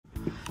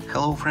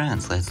Hello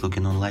friends, let's look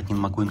in on Lightning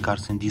McQueen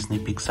cars and Disney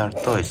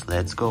Pixar toys.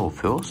 Let's go.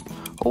 First,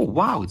 oh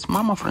wow, it's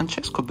Mama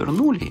Francesco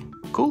Bernoulli.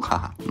 Cool,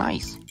 haha,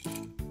 nice.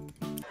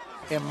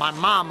 And my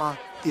mama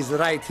is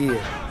right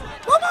here.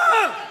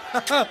 Mama!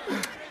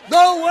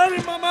 Don't worry,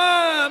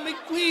 Mama!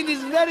 McQueen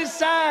is very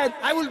sad.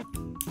 I will...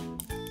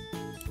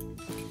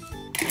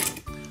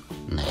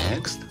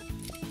 Next.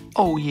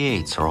 Oh yeah,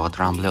 it's Road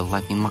Rambler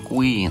Lightning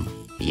McQueen.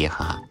 Yeah,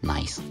 haha,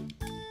 nice.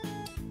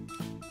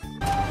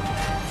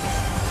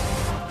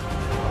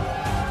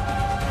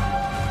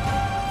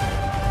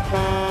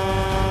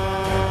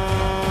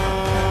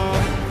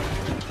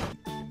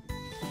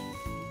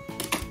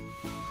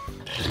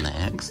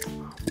 Next.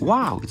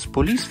 Wow, it's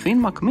Police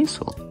Finn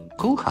McMissile.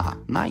 Cool, haha,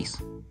 nice.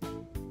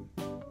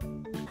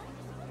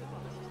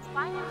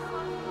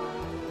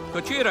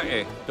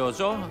 Cochira,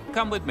 Dozo,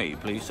 come with me,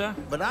 please, sir.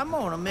 But I'm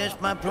gonna miss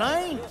my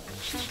plane.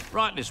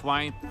 Right this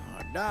way.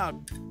 Oh,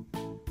 dog.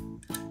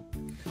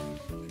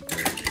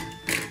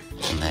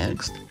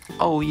 Next.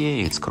 Oh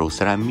yeah, it's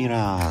Cruz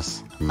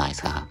Ramirez. Nice,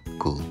 haha,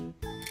 cool.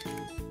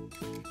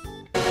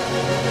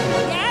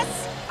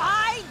 Yes,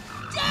 I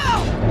do!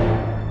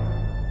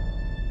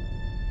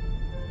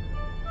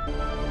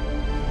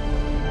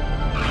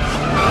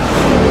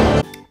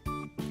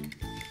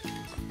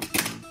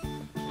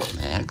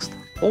 Next.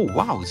 Oh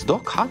wow, it's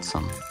Doc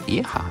Hudson.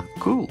 Yeah, haha,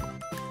 cool.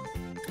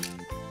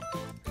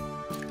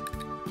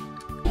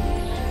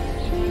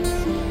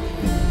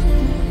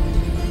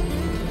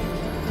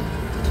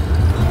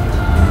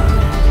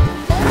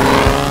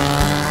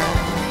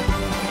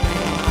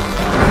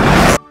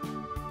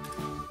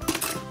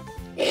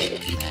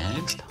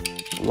 Next.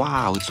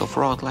 Wow, it's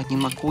Off-Road Lightning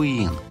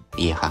McQueen.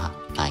 Yeah, haha,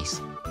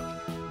 nice.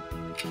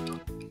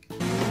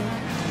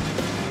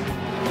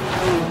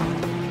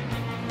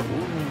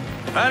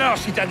 Alors,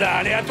 citadin,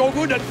 elle est à ton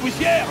goût, notre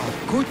poussière?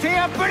 Goûtez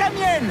un peu la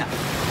mienne.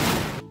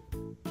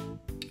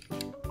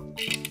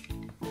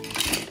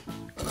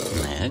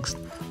 Next.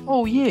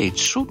 Oh yeah,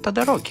 it's Shoot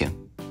Todoroki.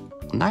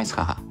 Nice,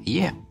 haha,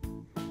 yeah.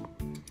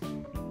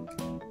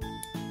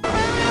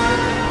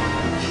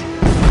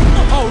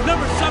 Oh,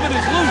 number 7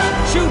 is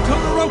loose! Shoot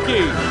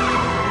Todoroki!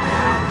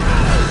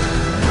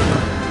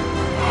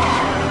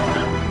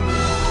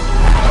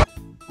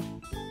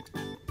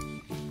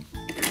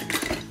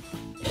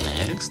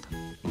 Next.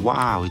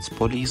 Wow, it's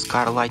Police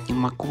Car Lightning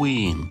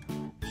McQueen.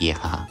 Yeah,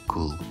 haha,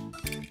 cool.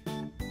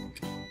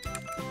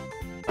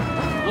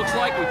 Looks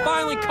like we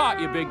finally caught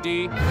you, Big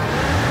D.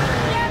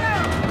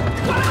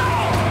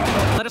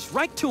 Let us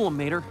right to him,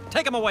 Mater.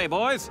 Take him away,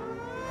 boys.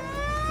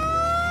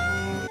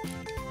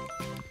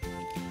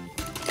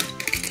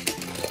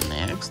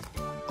 Next.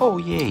 Oh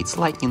yeah, it's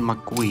Lightning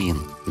McQueen.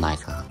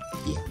 Nice, haha,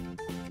 yeah.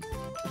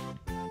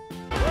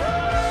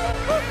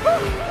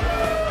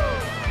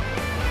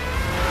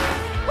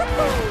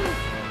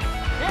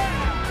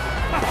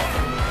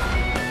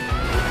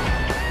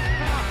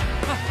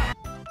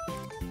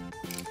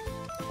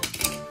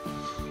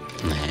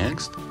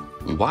 Next.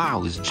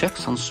 Wow, it's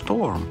Jackson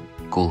Storm.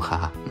 Cool,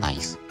 haha,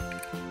 nice.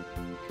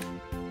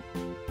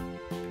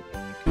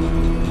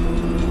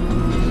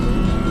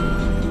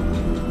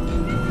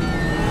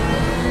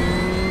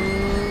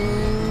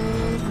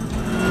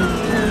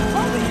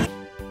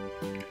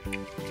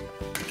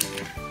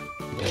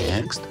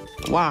 Next.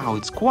 Wow,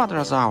 it's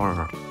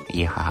Quadrazaur.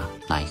 Yeah, haha,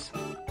 nice.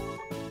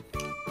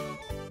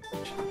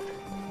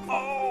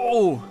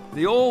 Oh,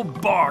 the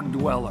old bog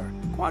dweller,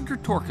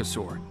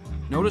 Quadratorchosaur.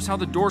 Notice how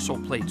the dorsal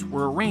plates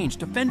were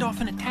arranged to fend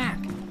off an attack.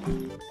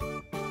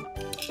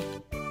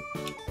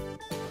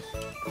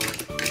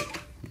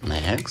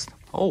 Next.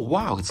 Oh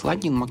wow, it's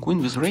Lightning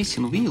McQueen with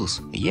racing wheels.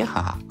 Yeah,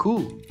 haha,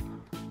 cool.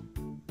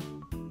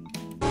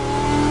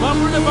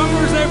 Bumper to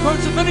bumper as they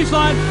approach the finish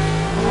line.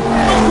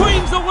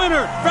 McQueen's the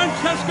winner!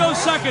 Francesco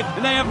second,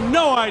 and they have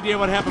no idea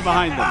what happened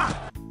behind them.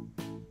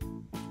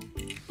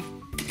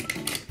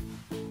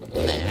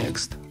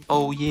 Next.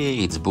 Oh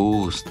yeah, it's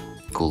Boost.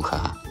 Cool,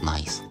 haha,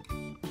 nice.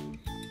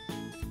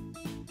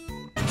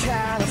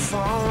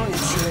 California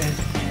trip.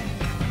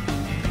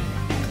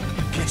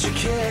 Get your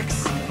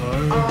kicks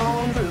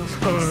on Route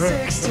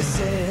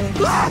 66.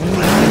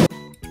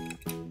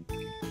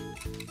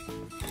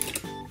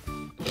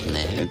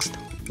 Next.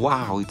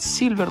 Wow, it's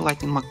Silver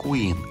Lightning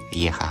McQueen.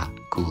 Yeah, haha,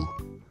 cool.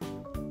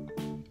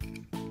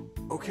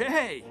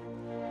 Okay.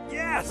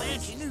 Yes!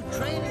 Fancy new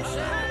trainer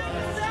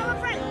set.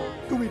 Celebrate!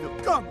 Guido,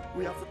 come!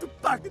 We have to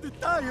pack the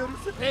tires.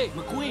 Hey,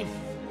 McQueen,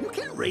 you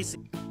can't race it.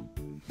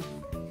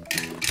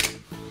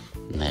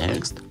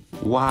 Next.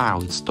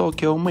 Wow, it's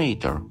Tokyo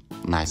Mater.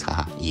 Nice,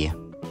 haha, yeah.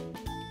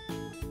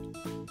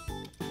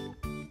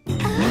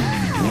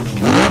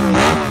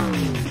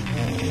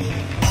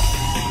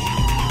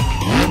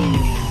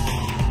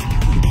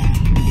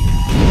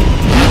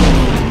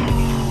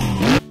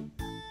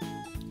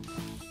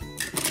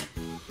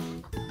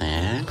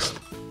 Next.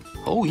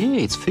 Oh yeah,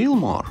 it's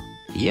Fillmore.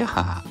 Yeah,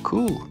 haha,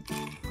 cool.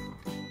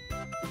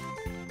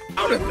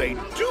 How did they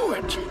do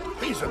it?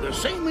 These are the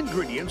same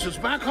ingredients as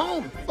back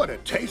home, but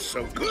it tastes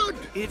so good.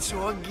 It's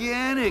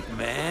organic,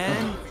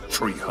 man.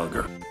 Tree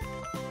hugger.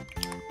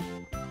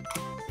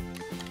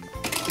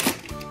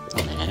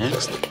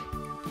 Next.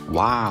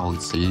 Wow,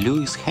 it's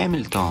Lewis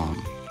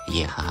Hamilton.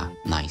 Yeah,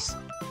 nice.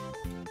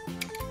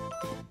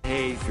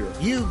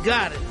 You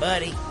got it,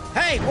 buddy.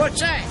 Hey, what's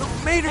that?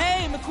 Mater.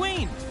 Hey,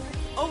 McQueen.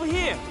 Over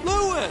here.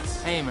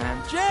 Lewis. Hey,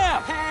 man.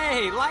 Jeff.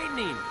 Hey,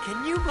 Lightning.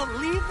 Can you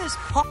believe this?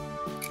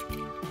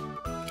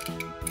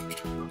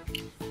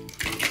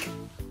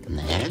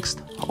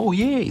 Next. Oh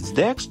yeah, it's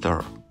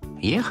Dexter.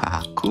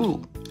 Yeah,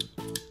 cool.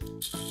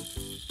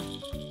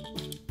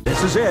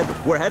 This is it.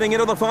 We're heading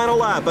into the final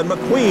lap, and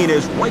McQueen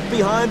is right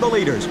behind the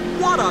leaders.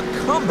 What a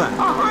comeback!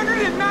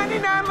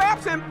 199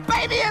 laps, and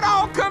baby, it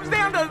all comes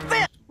down to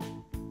this!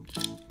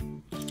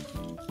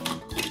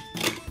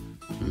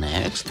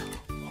 Next.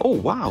 Oh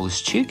wow,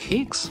 it's Chick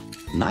Hicks.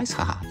 Nice,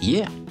 haha,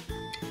 yeah.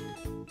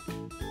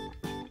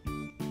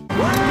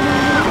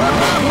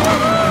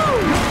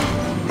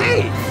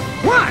 Hey,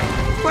 what?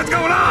 What's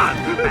going on?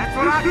 That's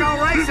what I call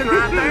racing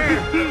right there.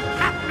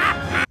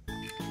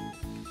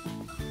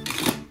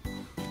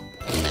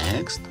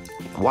 Next.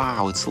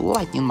 Wow, it's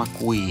Lightning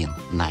McQueen.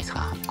 Nice,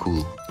 haha,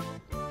 cool.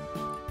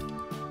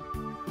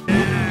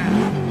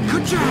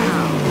 Good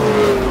job.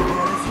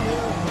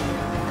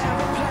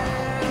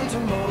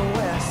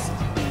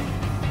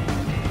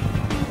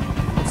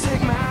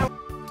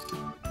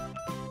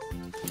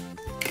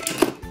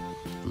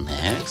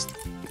 Next.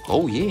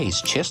 Oh yeah,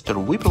 it's Chester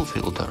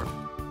Whipplefielder.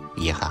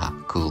 Yeah,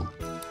 cool.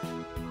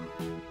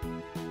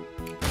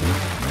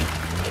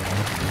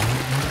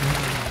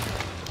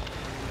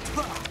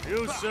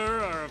 You, sir,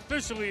 are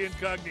officially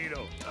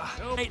incognito.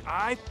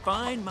 I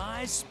find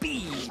my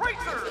speed.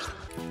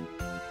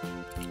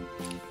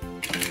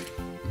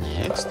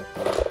 Next.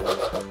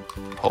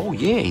 Oh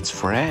yeah, it's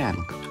Frank.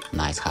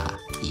 Nice, haha,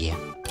 yeah.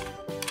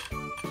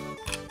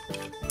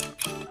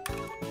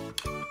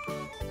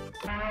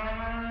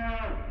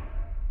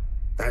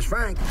 That's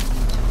Frank.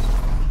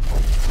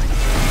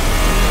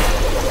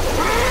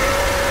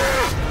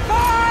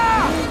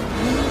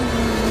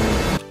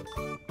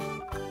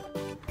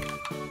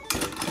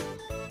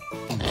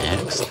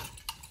 Next.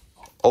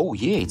 Oh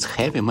yeah, it's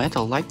Heavy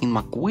Metal Lightning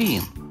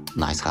McQueen.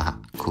 Nice, haha,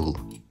 cool.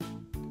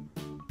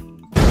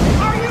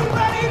 Are you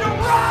ready to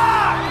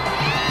rock?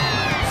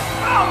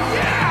 Oh,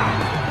 yeah!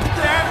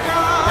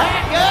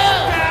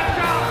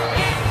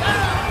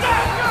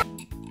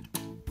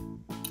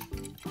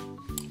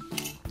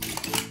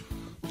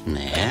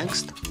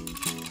 Next.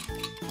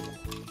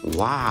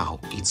 Wow,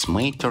 it's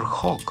Mater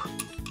Hawk.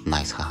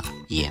 Nice, haha,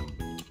 yeah.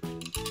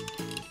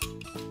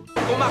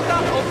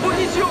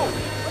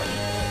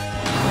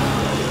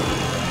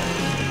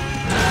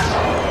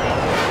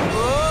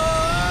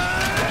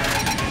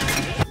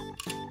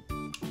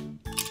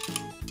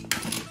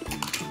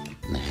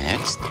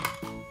 Next.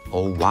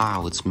 Oh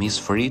wow, it's Miss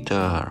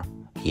Fritter.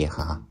 Yeah,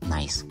 haha,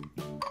 nice.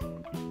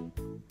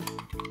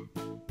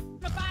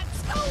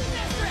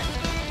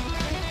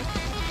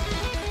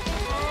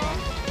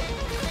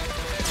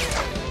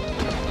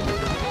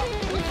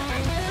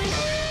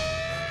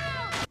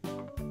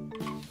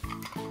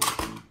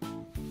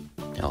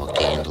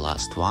 Okay, and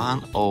last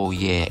one. Oh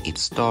yeah,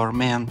 it's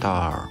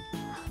Tormentor.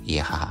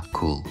 Yeah, haha,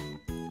 cool.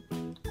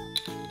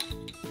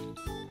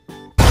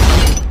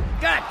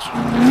 Gotcha.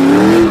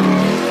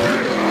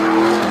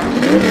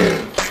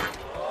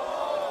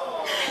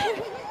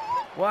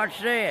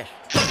 Watch this.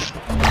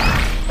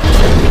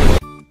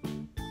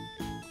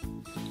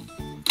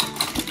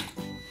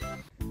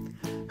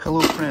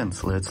 Hello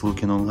friends, let's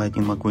look in on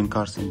Lightning McQueen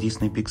cars and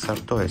Disney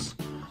Pixar toys.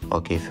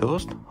 Okay,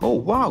 first. Oh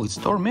wow, it's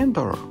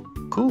Tormentor.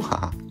 Cool,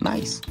 haha,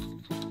 nice.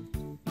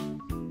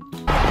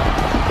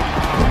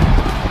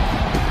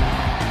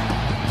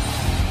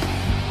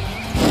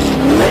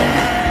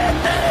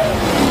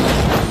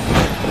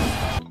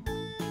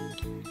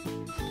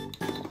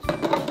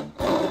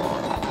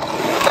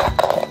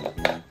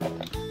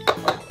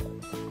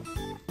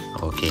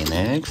 Okay,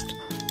 next.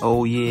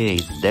 Oh yeah,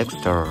 it's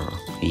Dexter.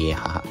 Yeah,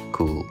 haha,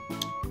 cool.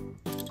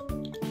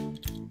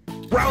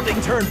 Rounding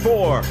turn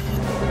 4.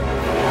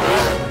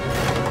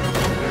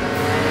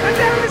 And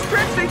down the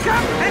stretch they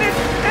come, and it's...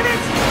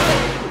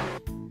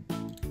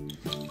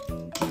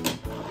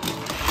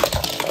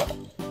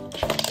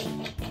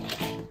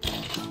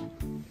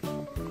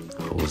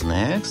 Who's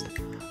next?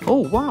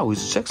 Oh wow,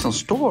 it's Jackson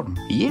Storm.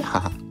 Yeah,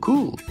 haha,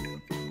 cool.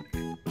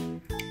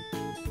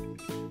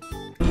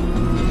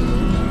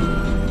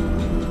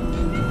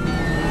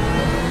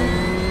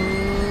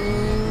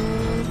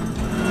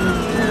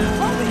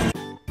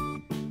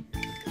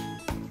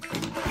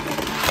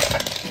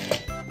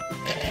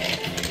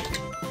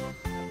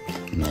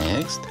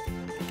 Next.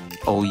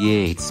 Oh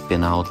yeah, it's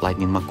Spin Out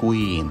Lightning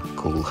McQueen.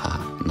 Cool, ha,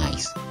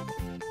 nice.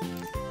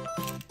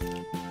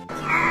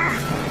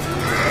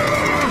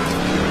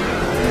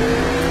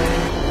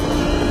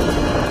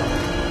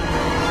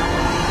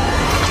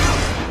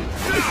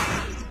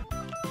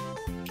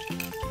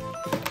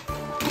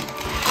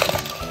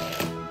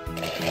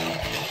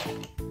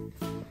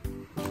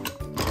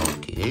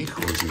 Okay,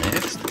 who's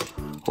next?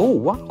 Oh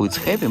wow, it's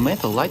Heavy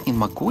Metal Lightning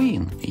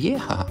McQueen.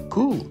 Yeah,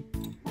 cool.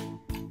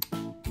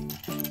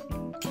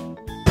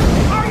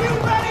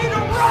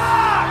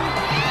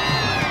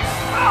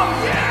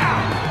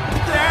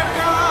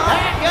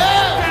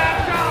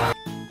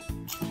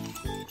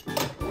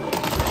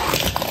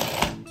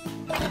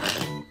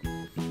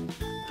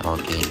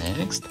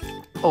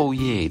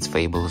 yeah, it's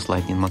Fabulous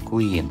Lightning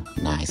McQueen.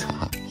 Nice,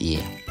 haha,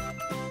 yeah.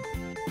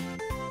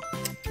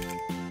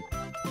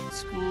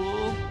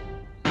 School.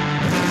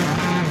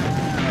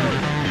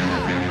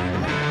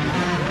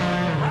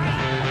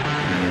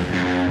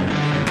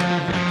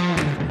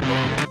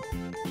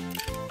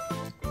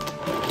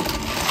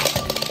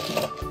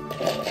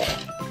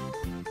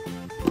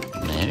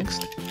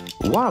 Next.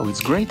 Wow, it's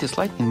Greatest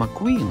Lightning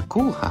McQueen.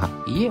 Cool, haha,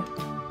 yeah.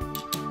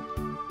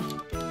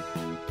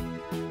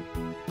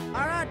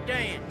 Alright,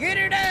 Dan, get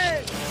her done!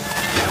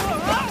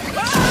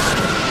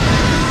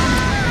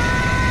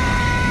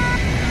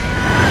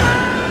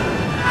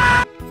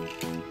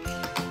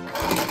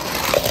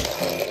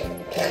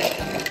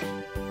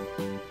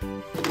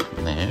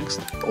 Next.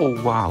 Oh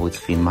wow, it's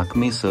Finn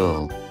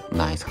McMissile.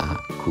 Nice, haha,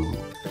 cool.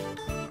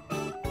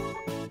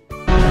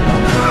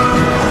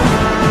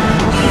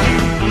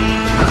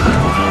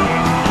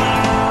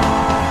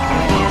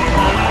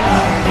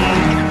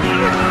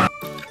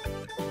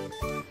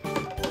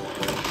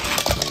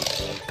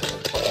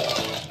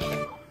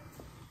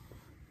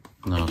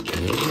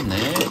 Okay,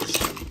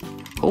 next.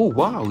 Oh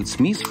wow, it's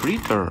Miss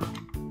Fritter.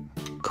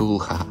 Cool,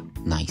 haha,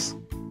 nice.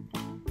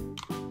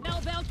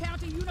 Belleville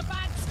County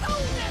Unified School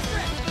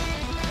District.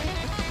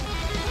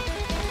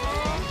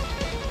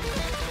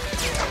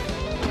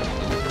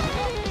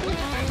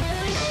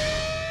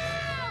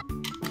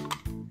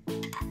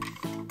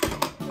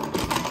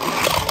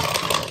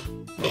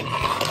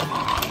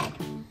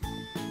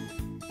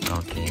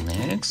 Okay,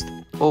 next.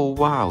 Oh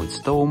wow, it's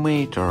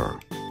Tomater.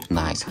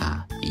 Nice,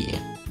 huh? Yeah.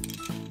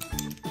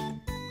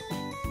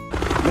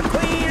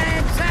 McQueen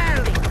and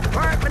Sally,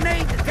 part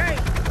beneath the tree.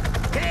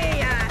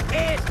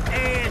 K-I-S-S-I-N-T.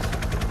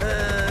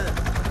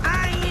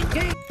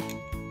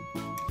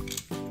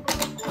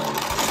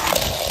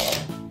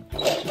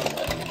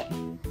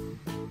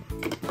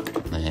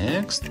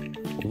 Next.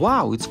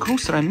 Wow, it's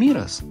Cruz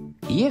Ramirez.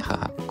 Yeah,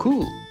 haha,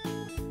 cool.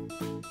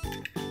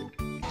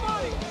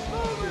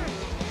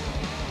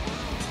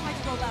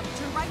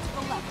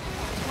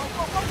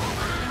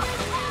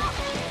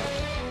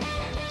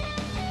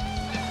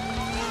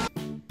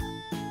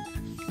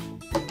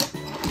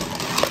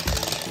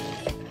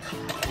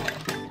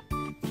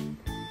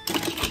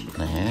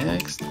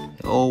 Next.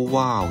 Oh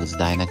wow, it's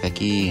Dinoco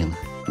King.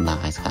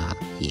 Nice, huh?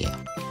 Yeah.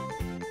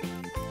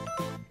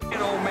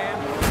 Old man.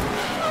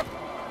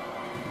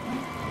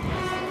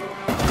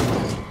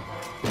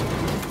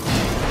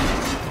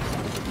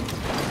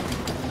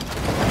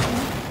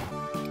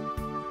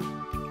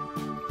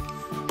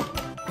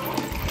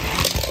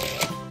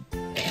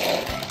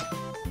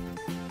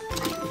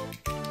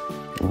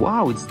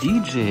 Wow, it's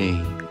DJ.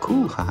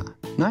 Cool, huh?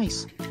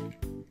 Nice.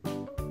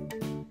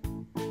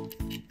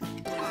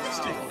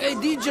 Hey,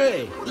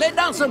 DJ, lay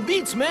down some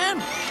beats,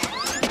 man.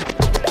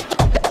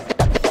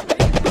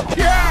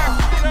 Yeah!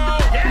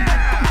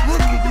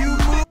 Look at you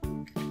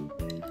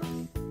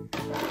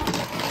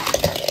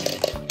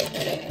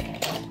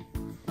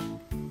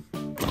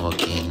move.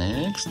 Okay,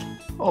 next.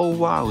 Oh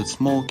wow, it's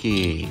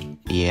Smokey.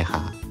 Yeah,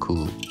 huh?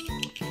 Cool.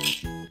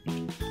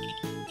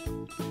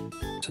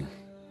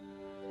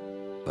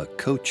 But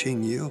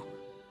coaching you,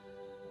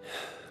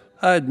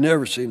 I'd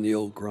never seen the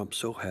old grump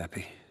so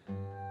happy.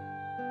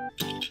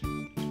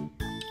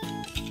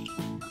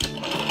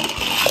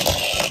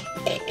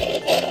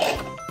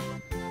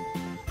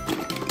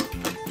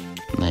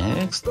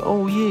 Next.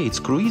 Oh yeah, it's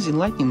Cruz and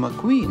Lightning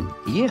McQueen.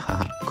 Yeah,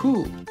 haha,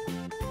 cool.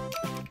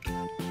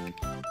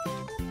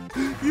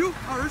 You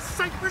are a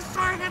sight for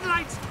sore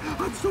headlights.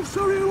 I'm so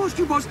sorry I lost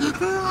you, boss.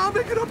 I'll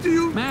make it up to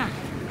you. Mac,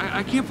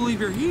 I can't believe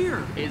you're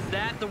here. Is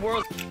that the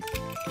world?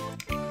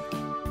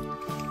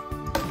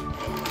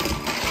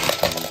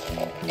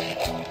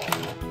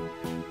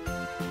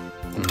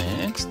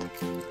 Next.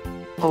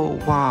 Oh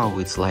wow,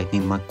 it's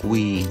Lightning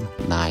McQueen.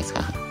 Nice,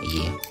 haha,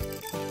 yeah.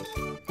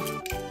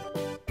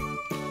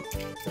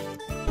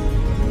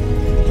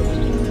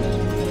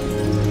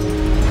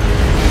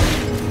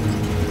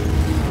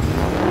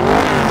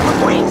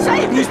 McQueen,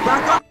 save you!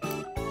 Back up!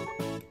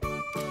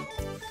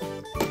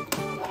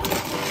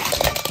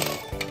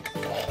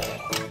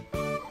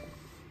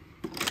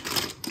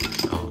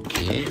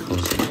 Okay,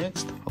 who's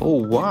next?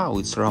 Oh wow,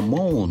 it's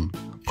Ramon.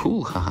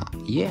 Cool, haha,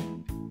 yeah.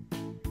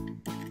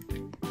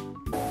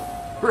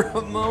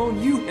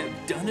 Ramon, you have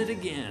done it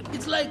again.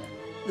 It's like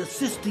the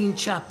Sistine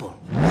Chapel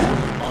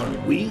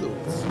on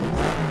wheels.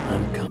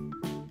 I'm coming.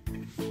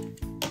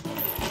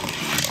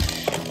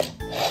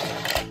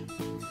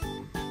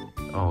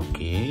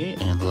 Okay,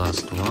 and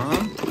last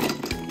one.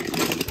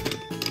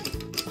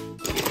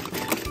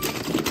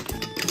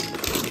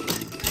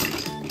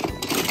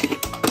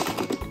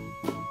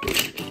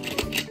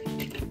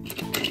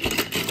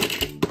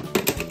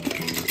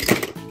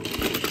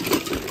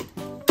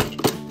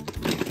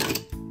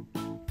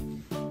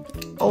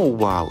 Oh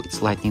wow,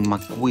 it's Lightning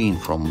McQueen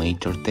from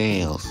Major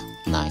Tales.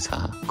 Nice,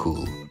 huh?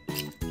 Cool.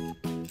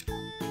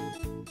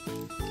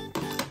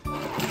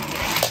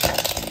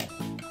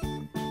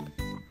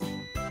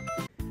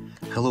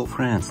 Hello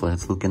friends,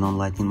 let's look in on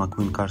Lightning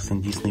McQueen cars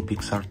and Disney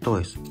Pixar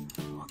toys.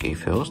 Okay,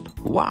 first,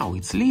 wow,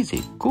 it's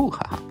Lizzie. Cool,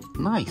 haha,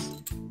 nice.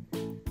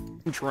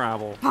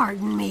 Travel.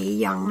 Pardon me,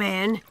 young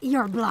man.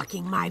 You're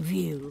blocking my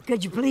view.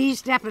 Could you please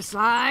step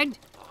aside?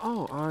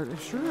 Oh,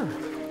 sure.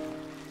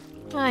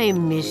 I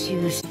miss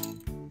you.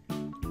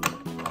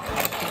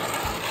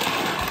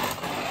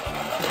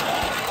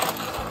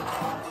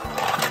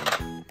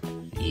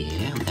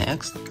 Yeah,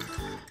 next.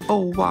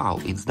 Oh wow,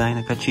 it's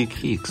Dinoco chick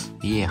Hicks.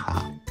 Yeah,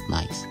 haha,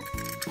 nice.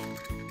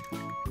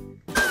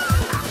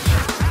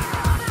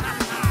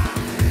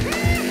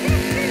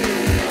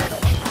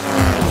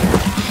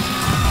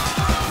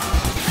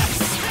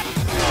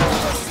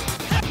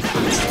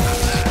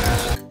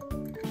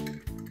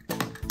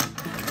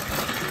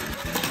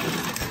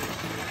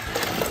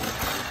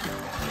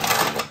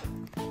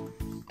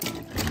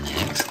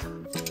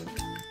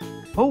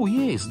 Oh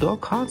yeah, it's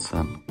Doc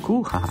Hudson.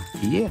 Cool, haha,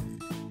 yeah.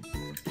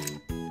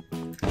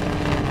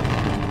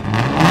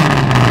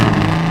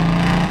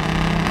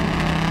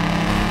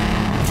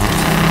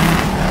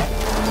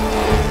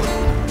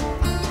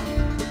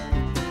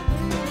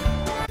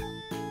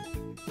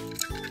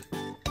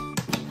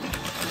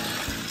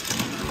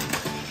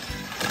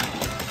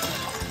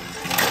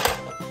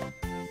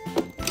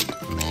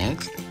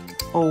 Next.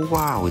 Oh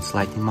wow, it's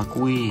Lightning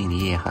McQueen.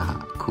 Yeah, haha,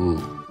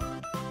 cool.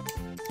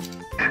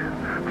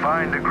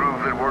 Find the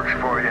groove that works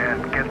for you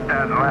and get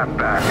that lap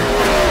back.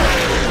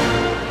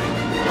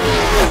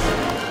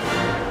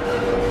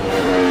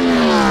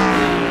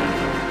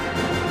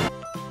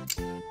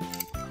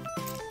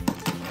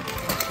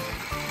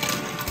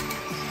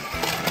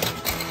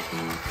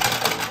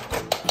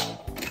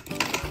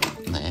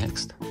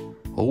 Next.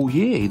 Oh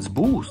yeah, it's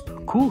Boost.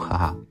 Cool,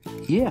 haha.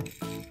 Yeah.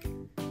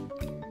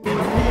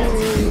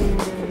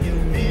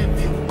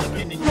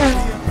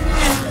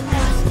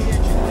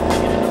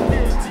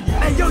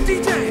 Hey, yo,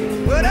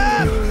 DJ! What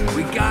up?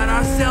 We got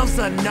ourselves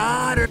a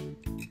nodder.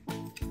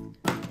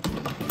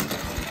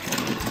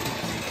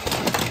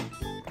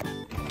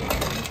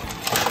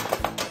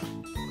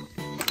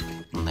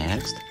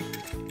 Next.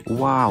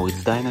 Wow,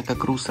 it's Dinoco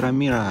Cruz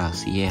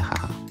Ramirez. Yeah,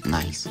 haha,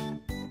 nice.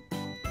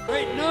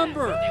 Great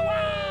number!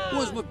 It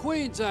was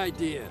McQueen's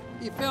idea.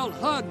 He felt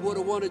Hud would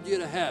have wanted you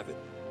to have it.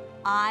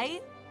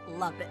 I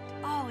love it.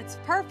 Oh, it's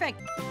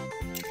perfect.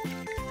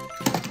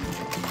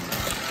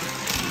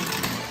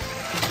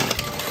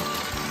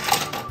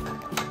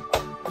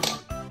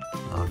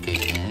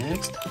 Okay,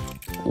 next.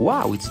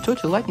 Wow, it's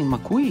Totally Lightning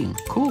McQueen.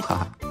 Cool,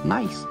 haha,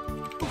 nice.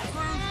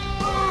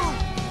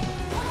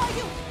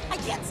 I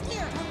can't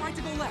steer. Turn right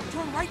to go left.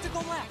 Turn right to go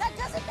left. That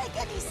doesn't make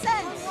any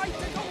sense. Turn right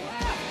to go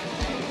left.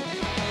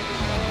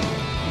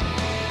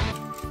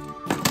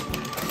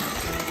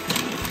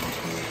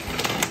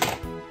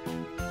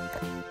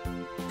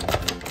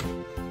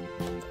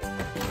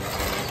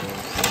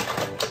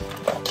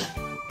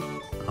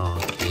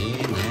 Okay,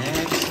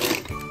 next.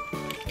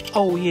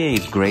 Oh yeah,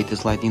 it's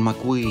Greatest Lightning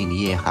McQueen.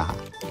 Yeah, haha,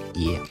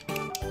 yeah.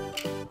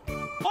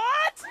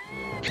 What?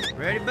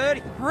 Ready,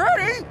 buddy?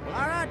 Ready? Well,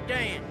 all right,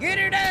 Dan. Get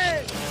her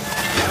done.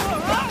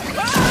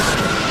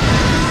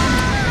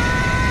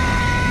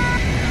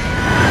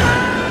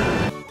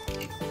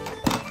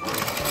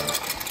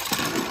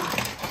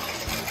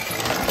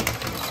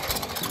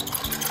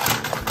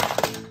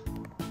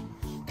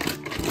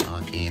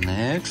 Okay,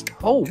 next.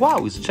 Oh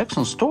wow, it's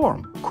Jackson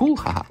Storm. Cool,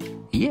 haha,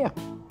 yeah.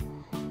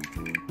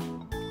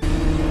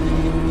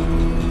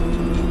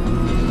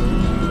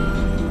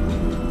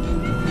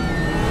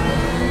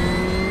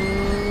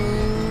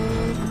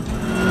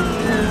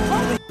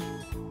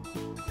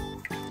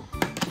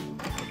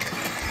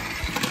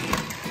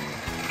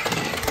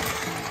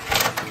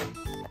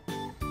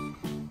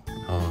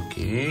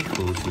 Okay,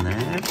 who's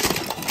next?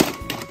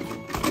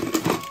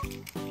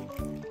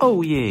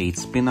 Oh yeah,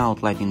 it's Spin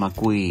Out Lightning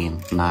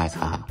McQueen. Nice,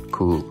 haha,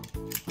 cool.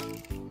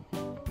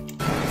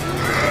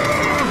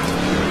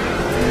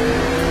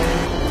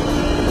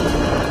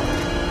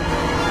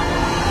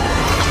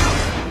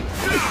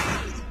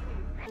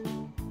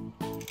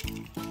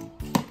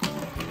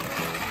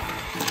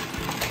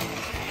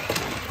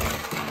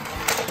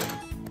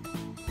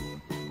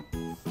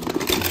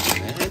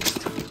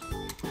 Next.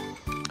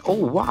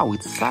 Oh wow,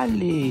 it's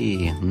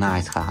Sally.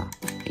 Nice, haha,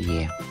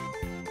 yeah.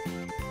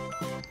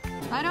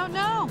 I don't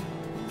know.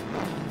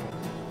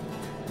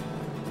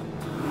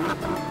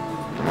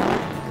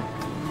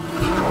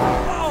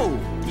 Oh,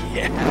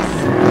 yes!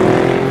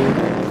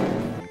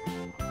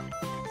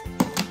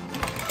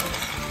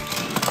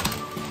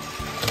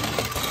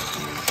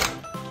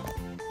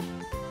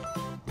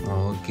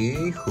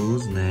 Okay,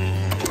 who's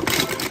next?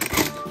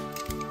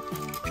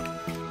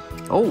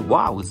 Oh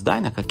wow, it's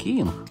Dinoco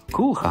King.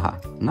 Cool, haha,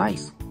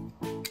 nice.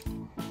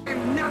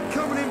 I'm not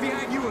coming in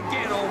behind you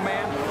again, old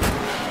man.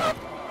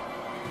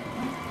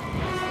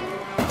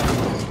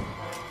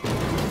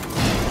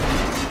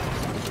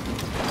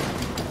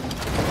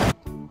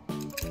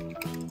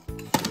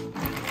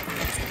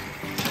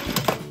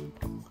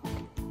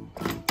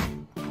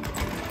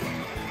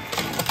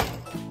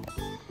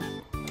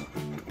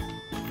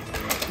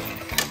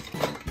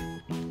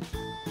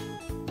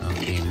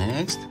 Okay,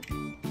 next.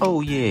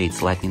 Oh yeah,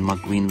 it's Lightning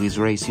McQueen with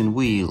racing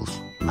wheels.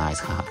 Nice,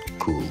 haha,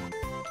 cool.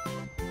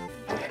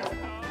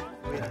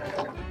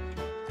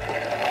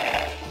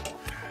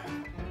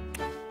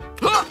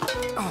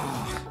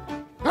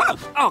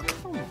 Oh,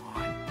 come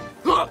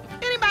on.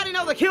 Anybody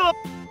know the cure?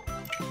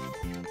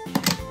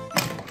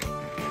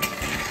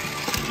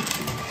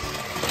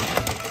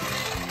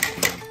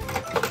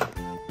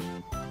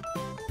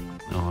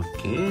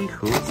 Okay,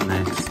 who's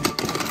next?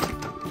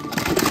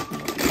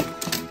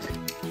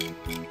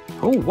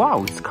 Oh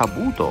wow, it's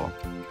Kabuto.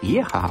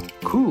 Yeah,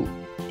 cool.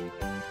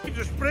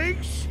 Just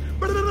breaks.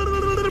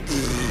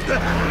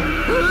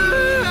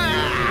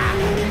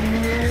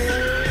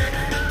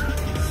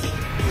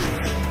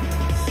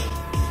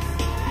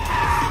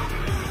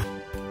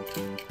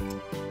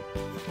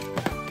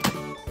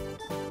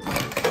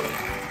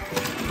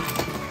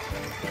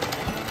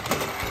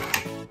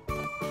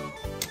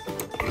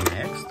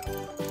 Next.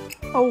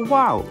 Oh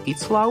wow,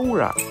 it's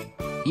Laura.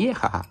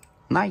 Yeah,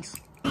 nice.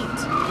 Come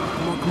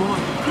on, come on,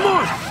 come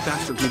on!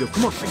 Faster, Guido,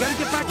 come on. I gotta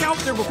get back out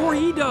there before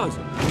he does.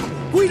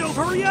 Guido,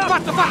 hurry up!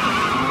 What the fuck?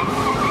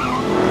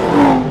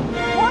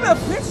 What a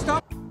pit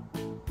stop!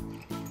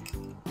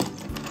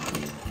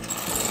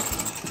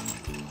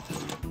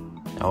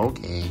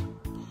 Okay.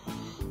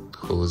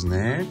 Who's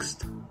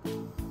next?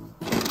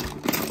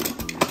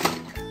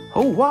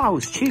 Oh wow,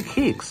 it's Chief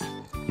Hicks.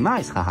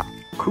 Nice, haha.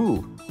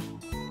 Cool.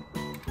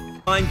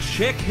 Find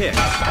Chick Hicks.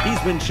 He's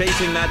been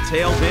chasing that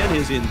tail bin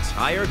his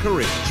entire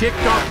career. Chick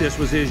thought this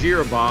was his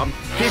year, Bob.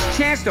 His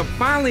chance to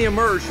finally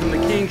emerge from the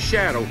King's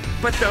shadow.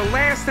 But the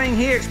last thing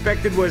he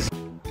expected was...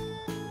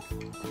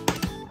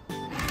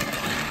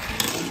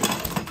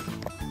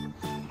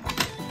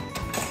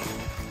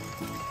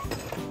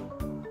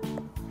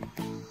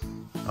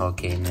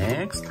 Okay,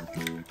 next.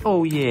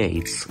 Oh yeah,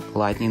 it's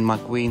Lightning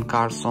McQueen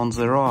cars on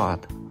the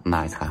road.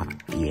 Nice, haha.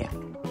 Yeah.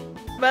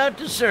 About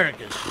the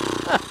circus.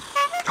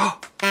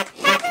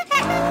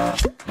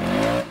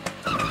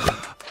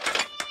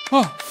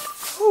 Oh,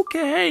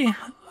 okay.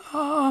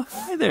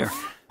 Hi there.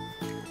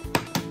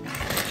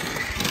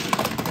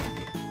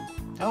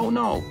 Oh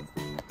no.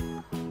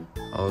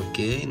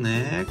 Okay,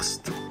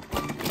 next.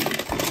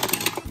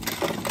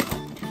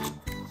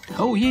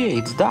 Oh yeah,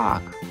 it's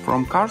Doc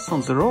from Cars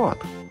on the Road.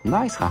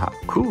 Nice, haha,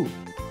 cool.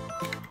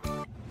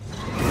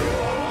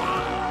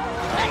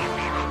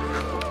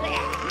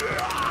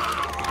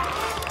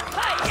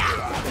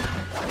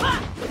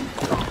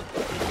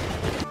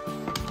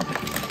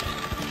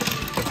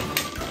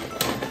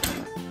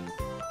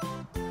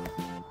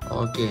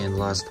 Okay, and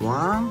last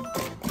one.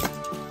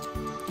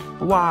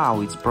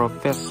 Wow, it's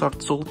Professor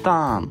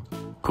Sultan.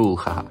 Cool,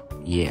 haha,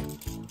 yeah.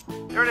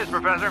 Here it is,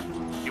 Professor.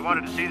 You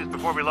wanted to see this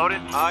before we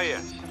loaded? Ah,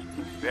 yes.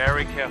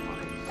 Very carefully.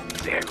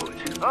 Very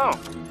good. Oh,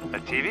 a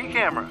TV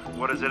camera.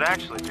 What does it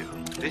actually do?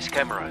 This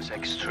camera is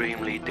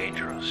extremely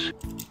dangerous.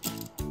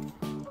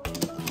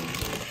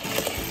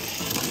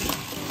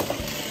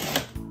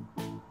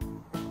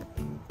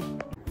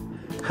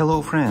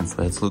 Hello friends,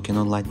 let's look in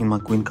on Lightning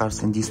McQueen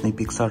cars and Disney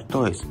Pixar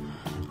toys.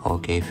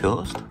 Okay,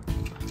 first.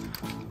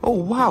 Oh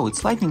wow,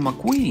 it's Lightning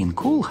McQueen.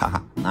 Cool, haha,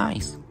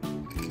 nice.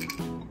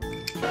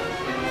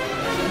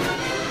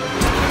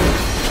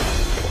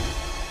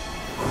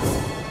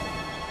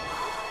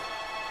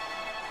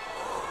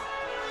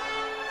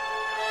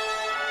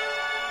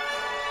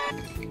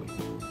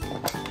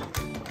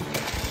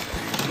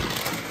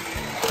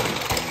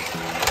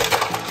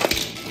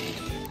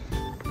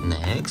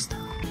 Next.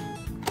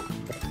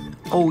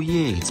 Oh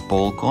yeah, it's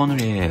Paul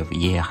Conrev.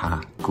 Yeah,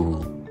 haha,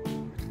 cool.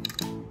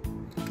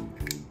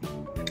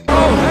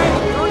 Oh hey,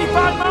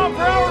 35 mile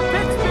per hour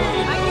pit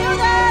speed! I knew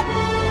that!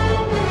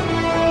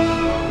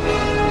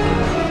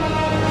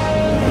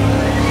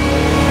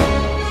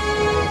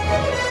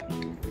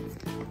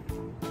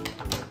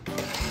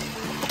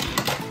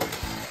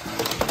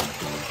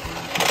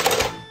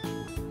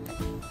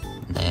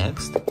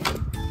 Next.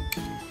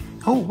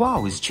 Oh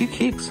wow, it's Chick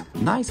Hicks.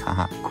 Nice,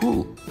 haha,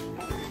 cool.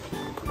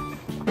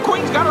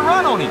 Queen's got a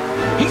run on him.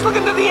 He's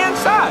looking to the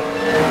inside.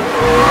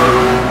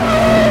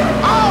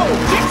 Oh,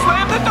 Chick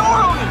slammed the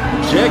door on him.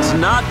 Chick's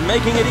not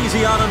making it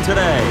easy on him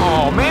today.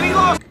 Oh man, he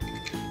lost.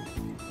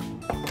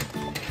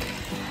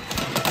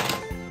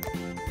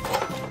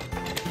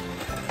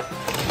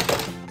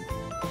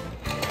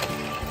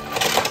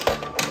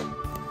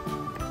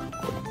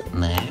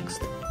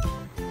 Next.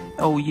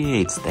 Oh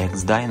yeah, it's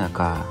Tex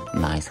Dinoco.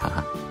 Nice,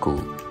 haha,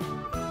 cool.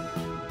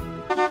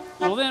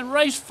 Well then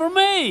race for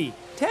me.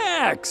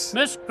 Tex!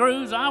 Miss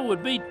Cruz, I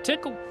would be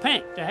tickled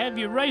pink to have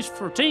you race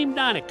for Team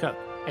Dinoco.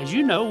 As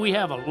you know, we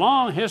have a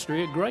long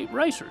history of great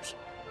racers.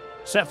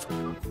 Except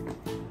for...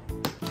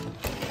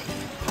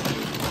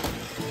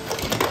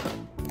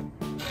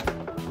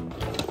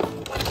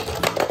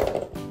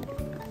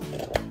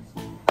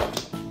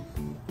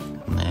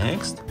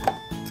 Next.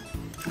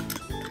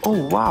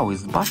 Oh wow,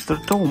 it's Buster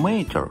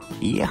Tomater.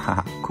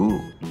 Yeah,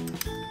 cool.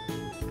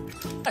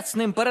 С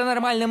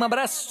паранормальным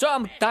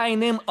образцом,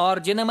 тайным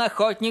орденом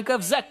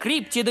охотников за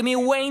криптидами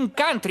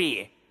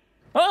Уэйн-Кантри.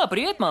 О,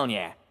 привет,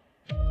 Молния.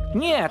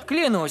 Нет,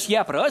 клянусь,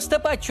 я просто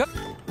почет...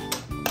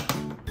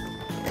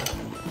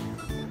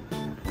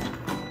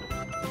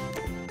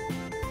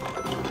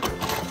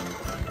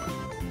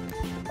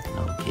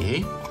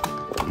 Okay,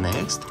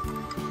 next.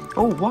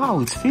 Oh wow,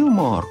 it's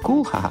Fillmore.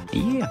 Cool, haha,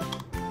 yeah.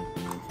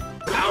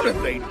 How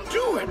did they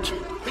do it?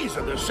 These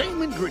are the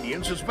same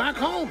ingredients as back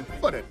home,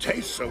 but it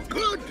tastes so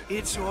good.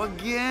 It's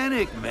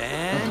organic,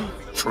 man.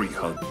 Tree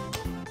hug.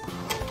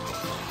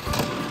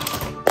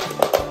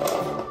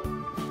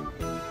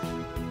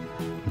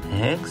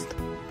 Next.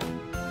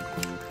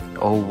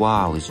 Oh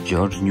wow, it's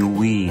George New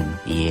Win.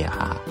 Yeah,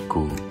 haha,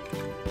 cool.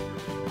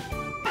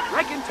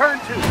 I can turn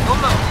two. Oh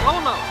no, oh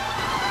no.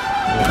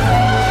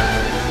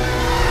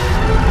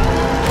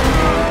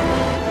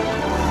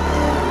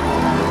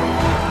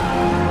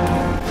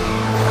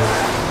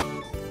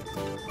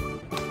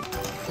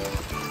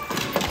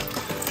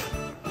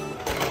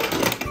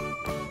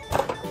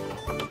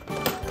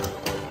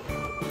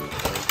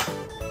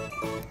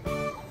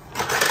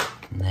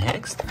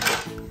 Next.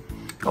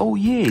 Oh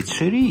yeah, it's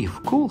Sheriff.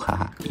 Cool,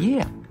 haha,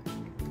 yeah.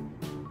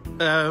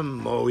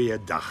 Mooie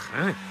dag,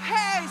 hè?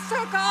 Hey,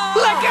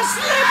 circle! Lekker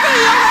slippen,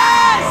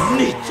 jongens!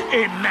 Niet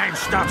in mijn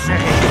stad, zeg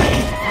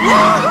ik.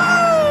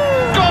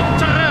 Kom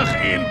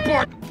terug in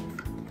port.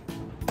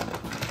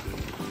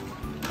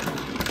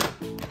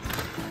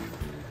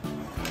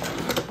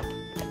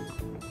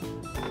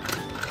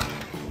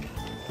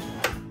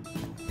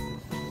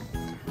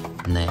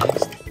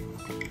 Next.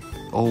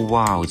 Oh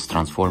wow, it's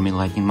transforming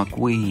Lightning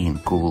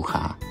McQueen. Cool,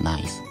 ha,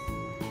 nice.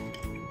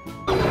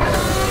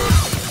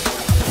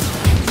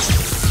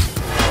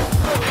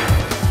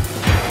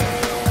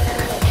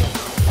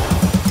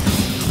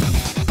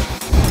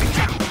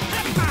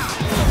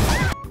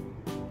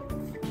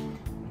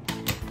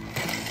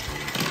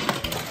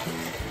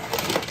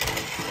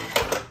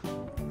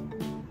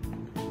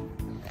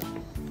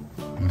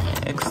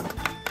 Next.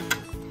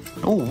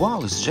 Oh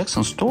wow, it's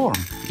Jackson Storm.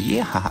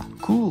 Yeah, haha,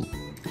 cool.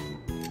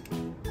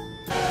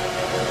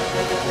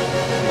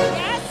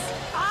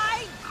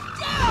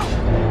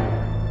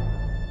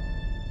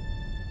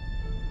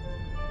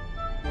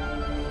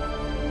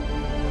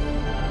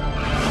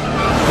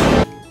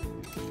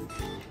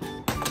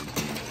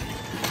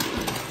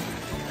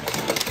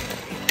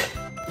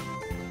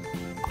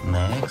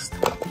 Next.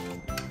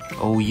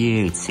 Oh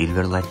yeah, it's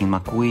Silver Lightning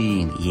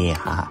McQueen. Yeah,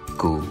 haha,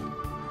 cool.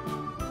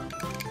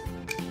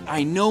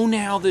 I know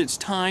now that it's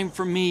time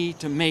for me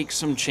to make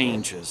some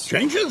changes.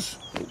 Changes?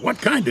 What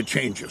kind of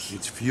changes?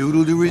 It's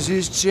futile to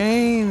resist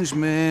change,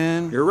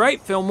 man. You're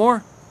right,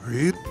 Fillmore.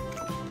 Really?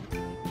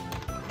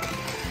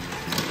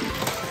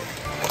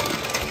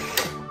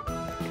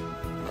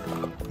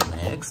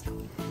 Next.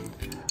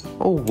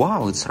 Oh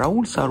wow, it's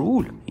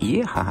Raoul.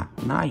 Yeah, haha,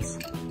 nice.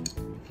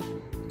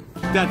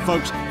 That,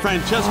 folks,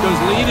 Francesco's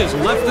lead is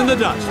left in the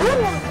dust.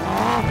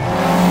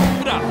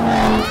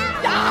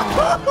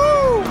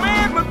 Yahoo!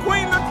 Man,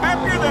 McQueen looks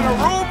happier than a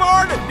roll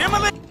bar to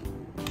demolition.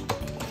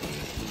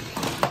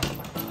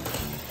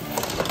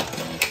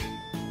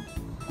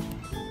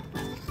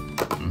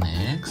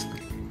 Next.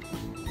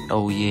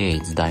 Oh yeah,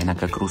 it's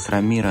Dinoco Cruz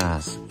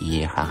Ramirez.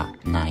 Yeah, haha,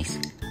 nice.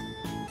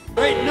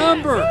 Great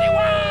number!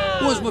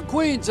 Was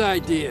McQueen's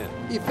idea.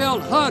 He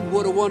felt Hud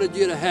would have wanted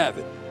you to have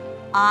it.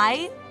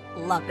 I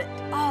love it.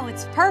 Oh,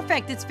 it's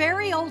perfect. It's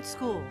very old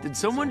school. Did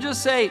someone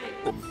just say...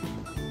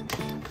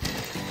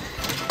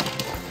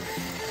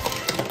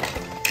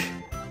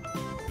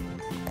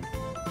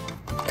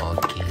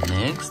 Okay,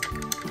 next.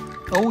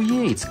 Oh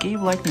yeah, it's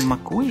Cave Lightning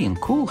McQueen.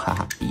 Cool,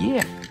 haha,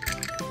 yeah.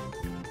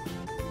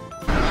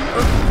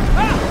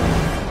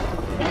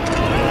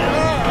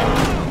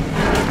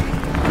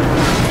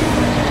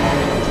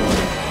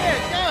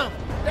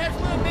 That's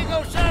one big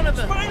old son of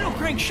a... Spinal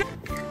crank shit.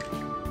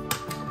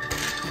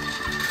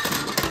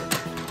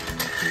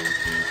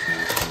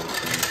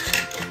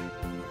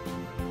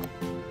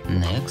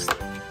 Next.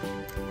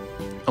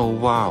 Oh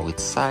wow,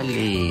 it's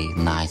Sally.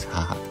 Nice,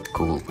 haha,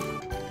 cool.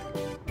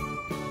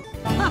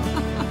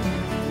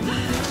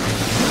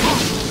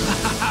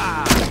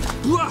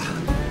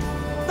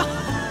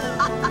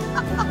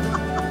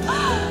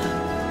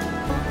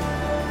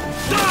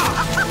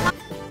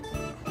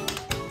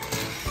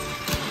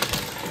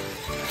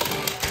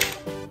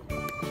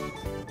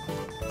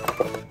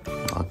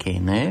 Okay,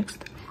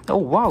 next. Oh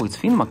wow, it's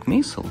Finn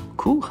McMissile.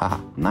 Cool, haha,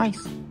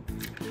 nice.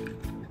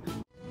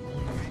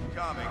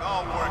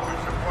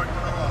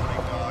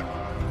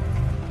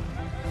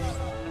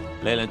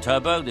 Leyland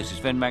Turbo, this is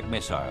Finn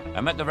McMissile.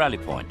 I'm at the rally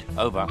point.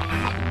 Over.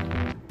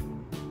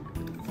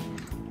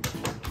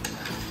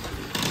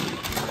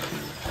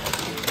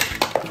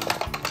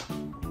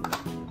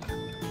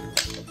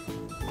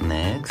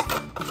 Next.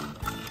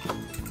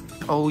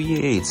 Oh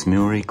yeah, it's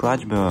Murray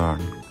Clutchburn.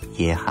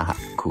 Yeah, haha,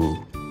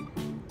 cool.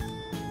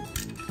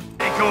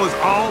 Echo's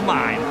all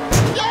mine.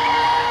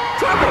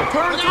 Turbo,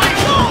 turn three.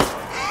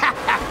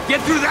 Get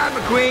through that,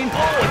 McQueen. Oh,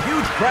 a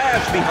huge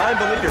crash behind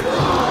the leader.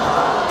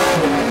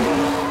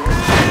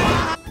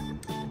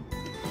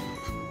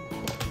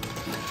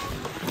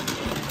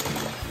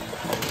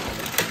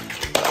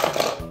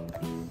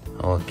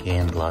 Okay,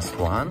 and last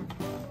one.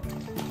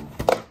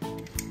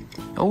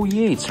 Oh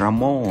yeah, it's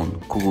Ramon.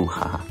 Cool,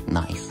 haha,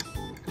 nice.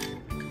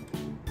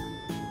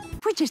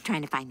 We're just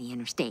trying to find the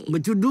interstate.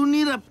 But you do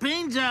need a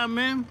paint job,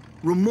 man.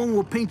 Ramon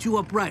will paint you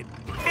up right.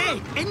 Hey, Hey,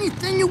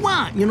 anything you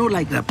want. You know,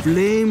 like the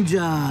flame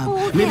job.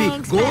 Oh, maybe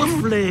thanks, gold man.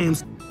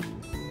 flames.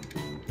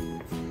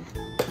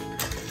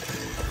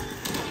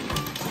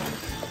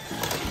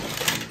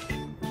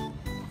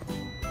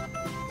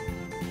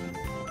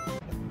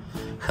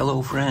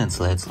 Hello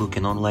friends, let's look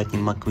in on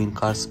Lightning McQueen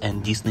cars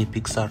and Disney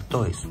Pixar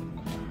toys.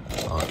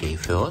 Okay,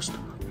 first.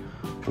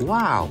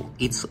 Wow,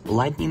 it's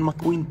Lightning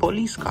McQueen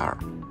police car.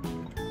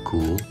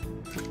 Cool.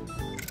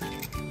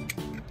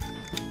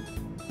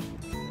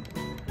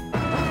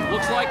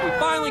 Looks like we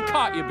finally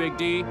caught you, Big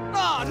D.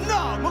 Oh,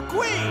 no,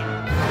 McQueen!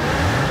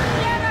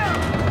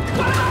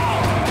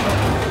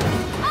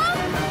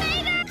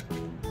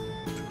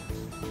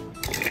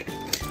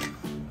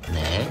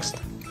 Next.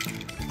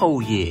 Oh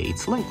yeah,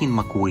 it's Lightning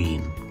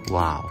McQueen.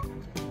 Wow.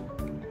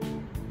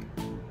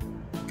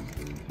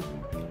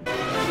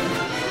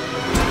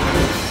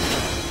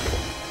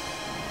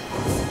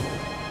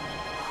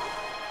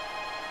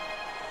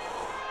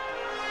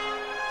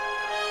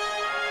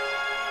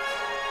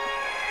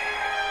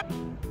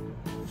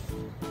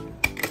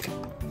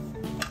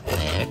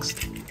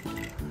 Next.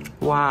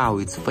 Wow,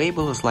 it's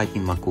fabulous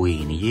Lightning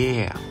McQueen,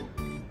 yeah.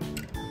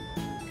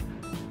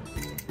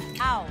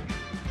 Ow.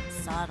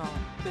 Subtle.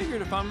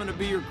 Figured if I'm gonna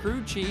be your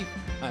crew chief,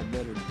 I'd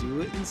better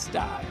do it in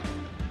style.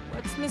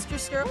 What's Mr.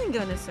 Sterling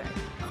gonna say?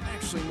 I'm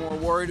actually more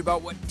worried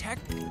about what tech...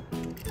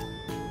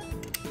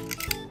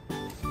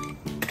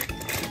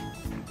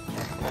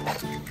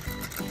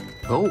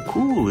 Oh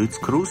cool, it's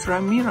Cruz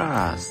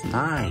Ramirez,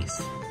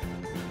 nice.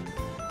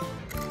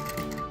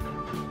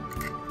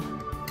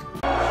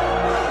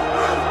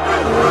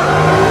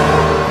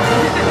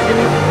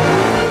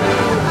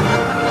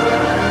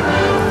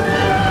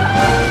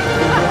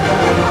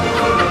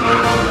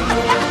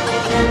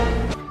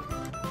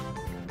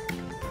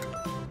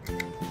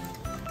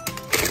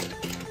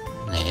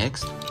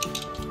 Next.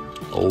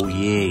 Oh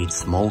yeah, it's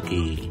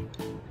Smokey.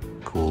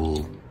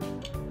 Cool.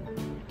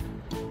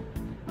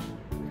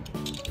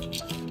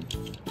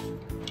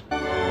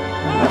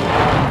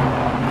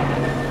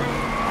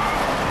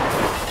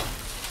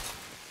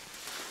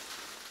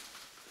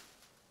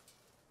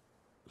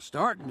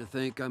 Starting to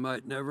think I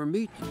might never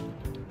meet you.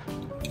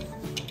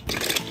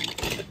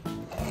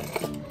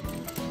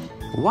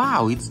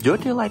 Wow, it's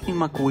Dirty Lightning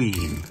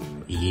McQueen.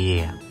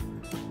 Yeah.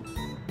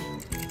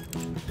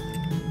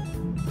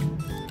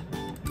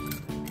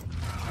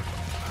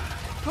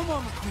 Come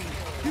on,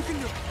 McQueen. You can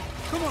do it.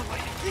 Come on,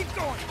 Lightning. Keep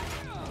going.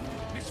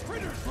 Miss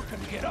Fritter's looking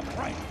to get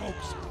upright,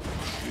 folks.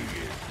 She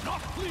is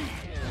not pleased.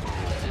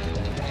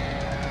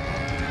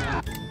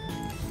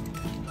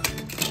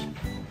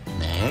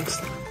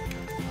 Next.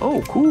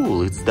 Oh,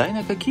 cool, it's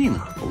Dinoco King.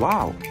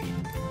 Wow.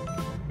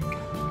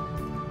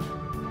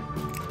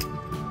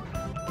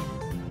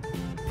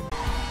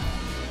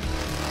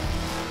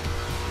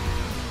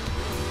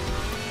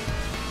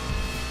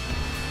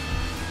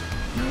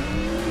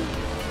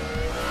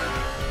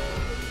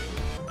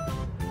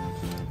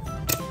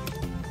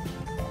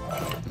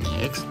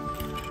 Next.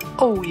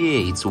 Oh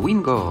yeah, it's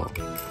Wingo.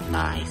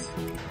 Nice.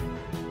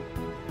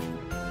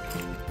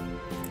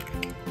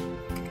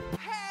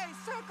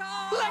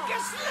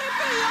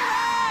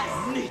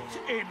 Niet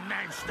in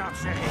mijn stad,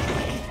 zeg ik.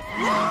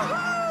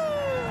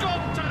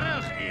 Kom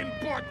terug,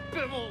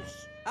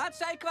 importbummels. Het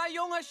zijn qua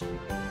jongens.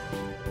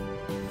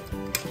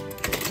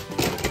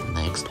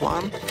 Next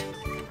one.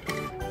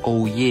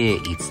 Oh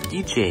yeah, it's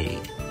DJ.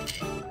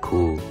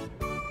 Cool.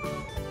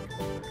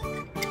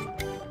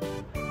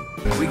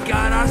 We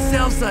got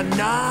ourselves a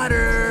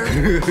nodder.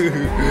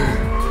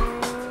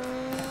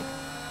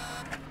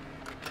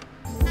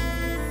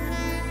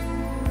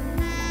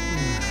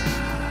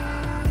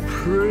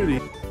 Pretty.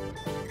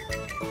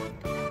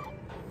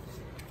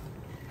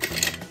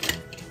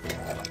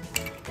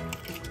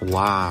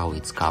 Wow,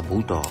 it's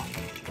Kabuto.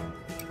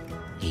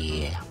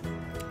 Yeah.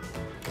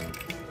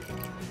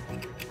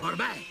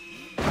 Voorbij.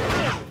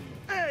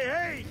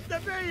 Hey,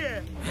 daar ben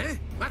je. Hè?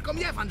 Waar kom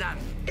jij vandaan?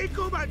 Ik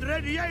kom uit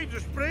Radiator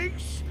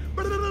Springs.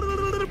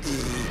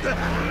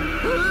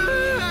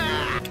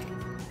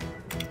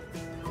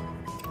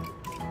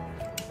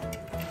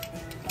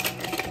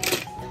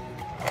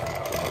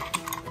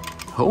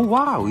 Oh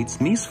wow, it's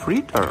Miss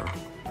Fritter.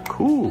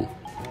 Cool.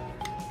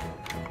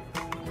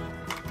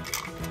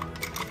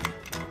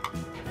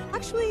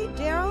 Actually,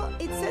 Daryl,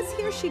 it says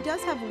here she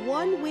does have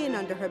one win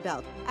under her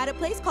belt at a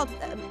place called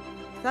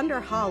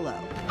Thunder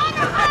Hollow.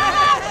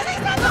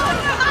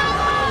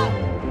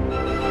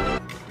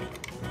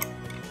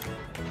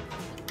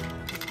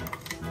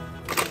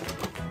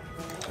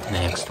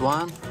 Next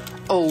one.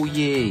 Oh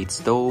yeah, it's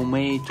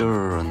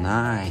Tomater.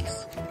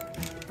 Nice.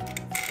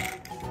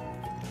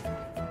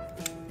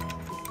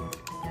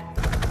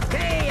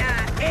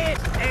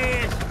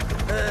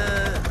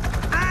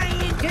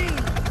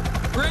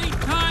 Great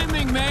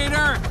timing,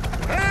 Mater!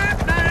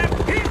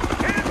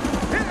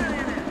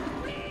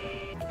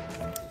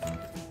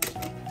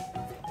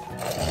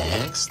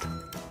 Next.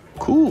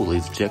 Cool,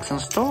 it's Jackson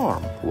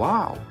Storm.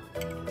 Wow.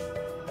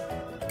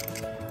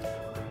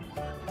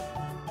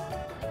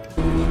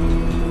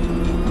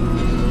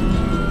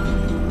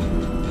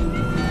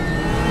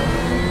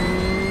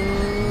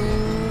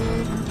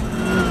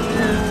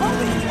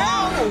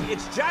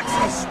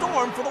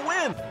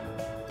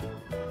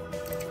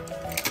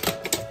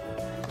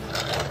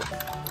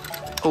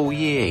 Oh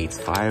yeah, it's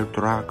fire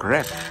truck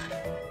Rev.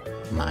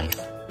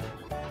 Nice.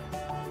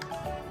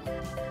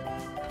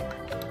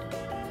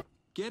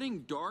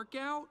 Getting dark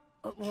out?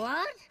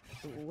 What?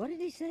 What did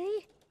he say?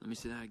 Let me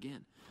say that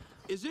again.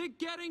 Is it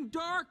getting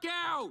dark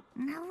out?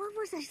 Now, what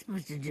was I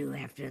supposed to do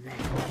after that?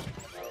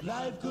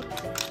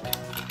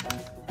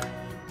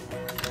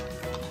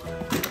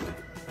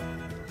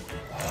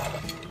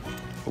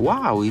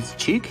 Wow, it's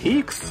Chick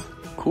Hicks.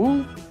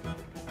 Cool.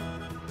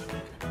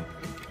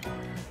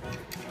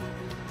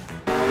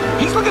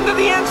 He's looking to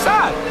the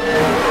inside.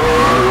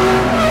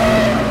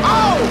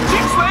 Oh,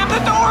 Chick slammed the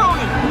door on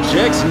him.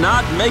 Chick's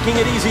not making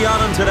it easy on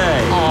him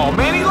today. Oh,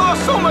 man, he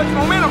lost so much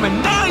momentum,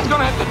 and now he's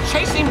gonna have to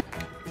chase him.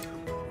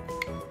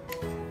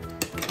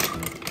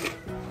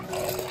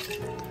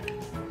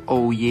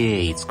 Oh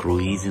yeah, it's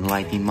Cruz and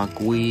Lightning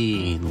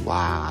McQueen.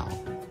 Wow.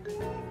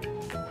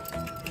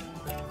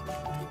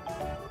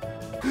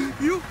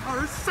 You are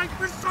a sight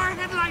for sore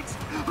headlights!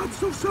 I'm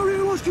so sorry I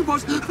lost you,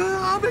 boss.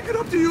 I'll make it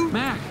up to you.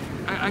 Mac,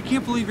 I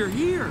can't believe you're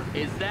here.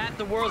 Is that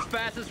the world's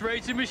fastest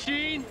racing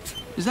machine?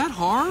 Is that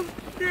Harv?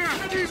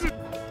 Yeah, he's a...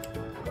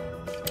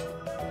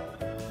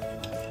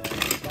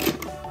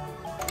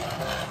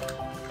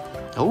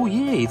 Oh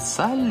yeah, it's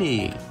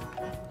Sally.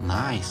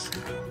 Nice.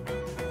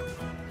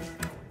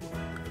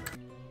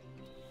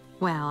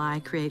 Well, I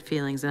create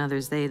feelings in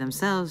others they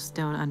themselves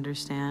don't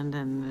understand,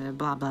 and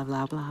blah, blah,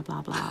 blah, blah,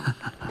 blah, blah.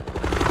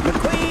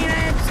 McQueen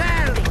and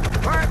Sally,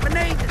 department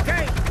aid to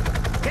take.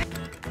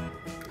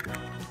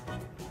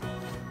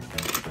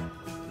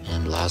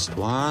 And last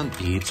one,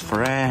 it's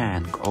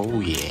Frank.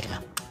 Oh yeah.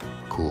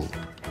 Cool.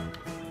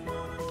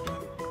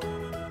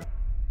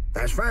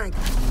 That's Frank.